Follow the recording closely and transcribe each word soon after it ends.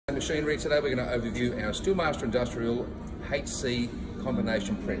Machinery. Today we're going to overview our Steelmaster Industrial HC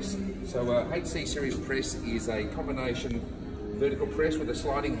combination press. So HC series press is a combination vertical press with a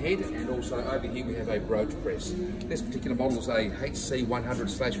sliding head, and also over here we have a broach press. This particular model is a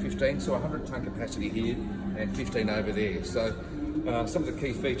HC100/15, so 100 ton capacity here and 15 over there. So some of the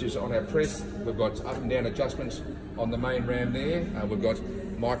key features on our press: we've got up and down adjustments on the main ram there. We've got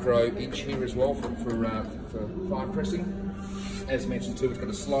micro inch here as well for fine pressing. As mentioned too, it's got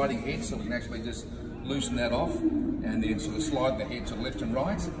a sliding head, so we can actually just loosen that off and then sort of slide the head to the left and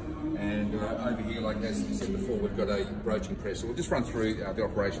right. And over here, like as I said before, we've got a broaching press. So we'll just run through the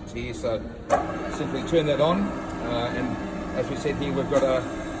operations here. So simply turn that on, and as we said here, we've got a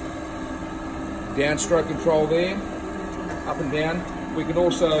downstroke control there, up and down. We can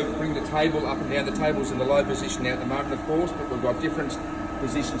also bring the table up and down. The table's in the low position now at the moment, of course, but we've got different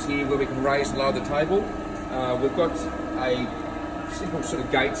positions here where we can raise and lower the table. We've got a simple sort of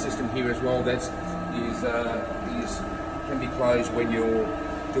gate system here as well that can be closed when you're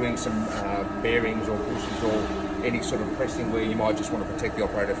doing some bearings or bushings or any sort of pressing where you might just want to protect the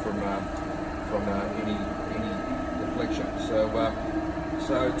operator from any deflection. So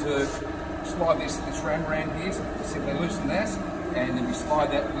to slide this ram around here, so simply loosen that, and then we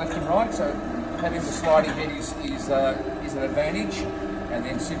slide that left and right. So having the sliding head is an advantage, and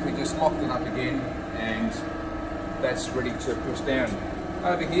then simply just lock it up again, and that's ready to push down.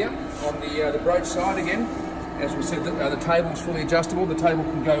 Over here on the broach side again, as we said, the table is fully adjustable. The table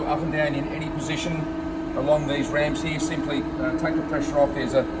can go up and down in any position along these rams here. Simply take the pressure off.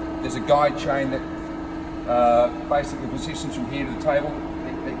 There's a guide chain that basically positions from here to the table.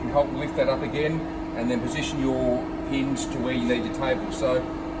 It can help lift that up again, and then position your pins to where you need your table. So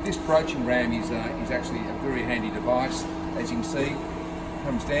this broaching ram is actually a very handy device. As you can see, it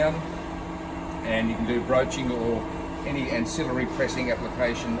comes down, and you can do broaching or any ancillary pressing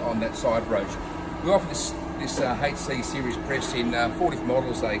application on that side broach. We offer this HC series press in 40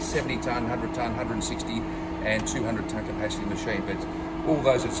 models, a 70 ton, 100 ton, 160 and 200 ton capacity machine, but all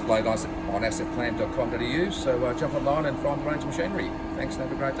those are displayed on assetplant.com.au, so jump online and find the range of machinery. Thanks and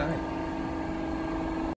have a great day.